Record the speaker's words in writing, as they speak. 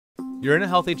You're in a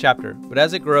healthy chapter, but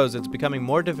as it grows, it's becoming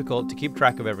more difficult to keep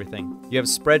track of everything. You have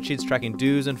spreadsheets tracking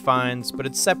dues and fines, but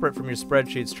it's separate from your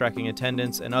spreadsheets tracking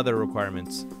attendance and other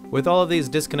requirements. With all of these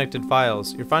disconnected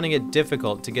files, you're finding it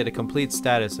difficult to get a complete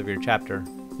status of your chapter.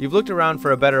 You've looked around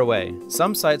for a better way.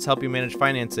 Some sites help you manage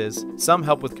finances, some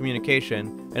help with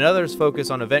communication, and others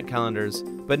focus on event calendars,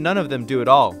 but none of them do it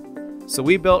all. So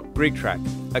we built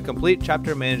GreekTrack, a complete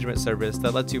chapter management service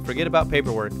that lets you forget about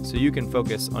paperwork so you can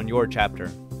focus on your chapter.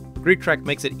 GreekTrack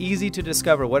makes it easy to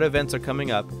discover what events are coming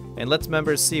up and lets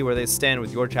members see where they stand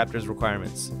with your chapter's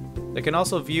requirements. They can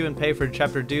also view and pay for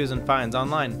chapter dues and fines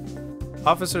online.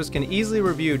 Officers can easily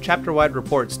review chapter-wide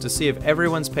reports to see if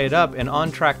everyone's paid up and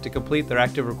on track to complete their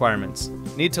active requirements.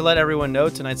 Need to let everyone know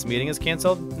tonight's meeting is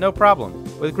canceled? No problem.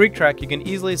 With GreekTrack, you can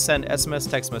easily send SMS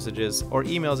text messages or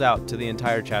emails out to the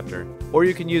entire chapter. Or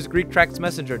you can use GreekTrack's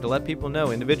Messenger to let people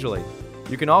know individually.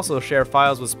 You can also share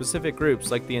files with specific groups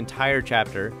like the entire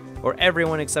chapter, or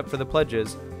everyone except for the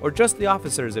pledges, or just the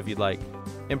officers if you'd like.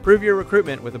 Improve your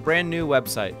recruitment with a brand new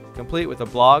website, complete with a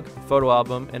blog, photo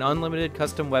album, and unlimited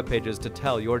custom web pages to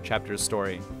tell your chapter's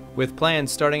story. With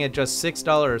plans starting at just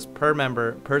 $6 per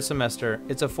member per semester,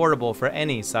 it's affordable for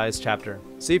any size chapter.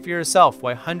 See for yourself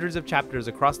why hundreds of chapters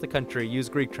across the country use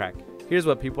GreekTrack. Here's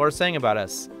what people are saying about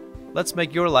us. Let's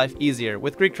make your life easier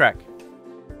with GreekTrack.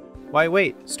 Why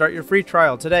wait? Start your free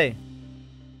trial today.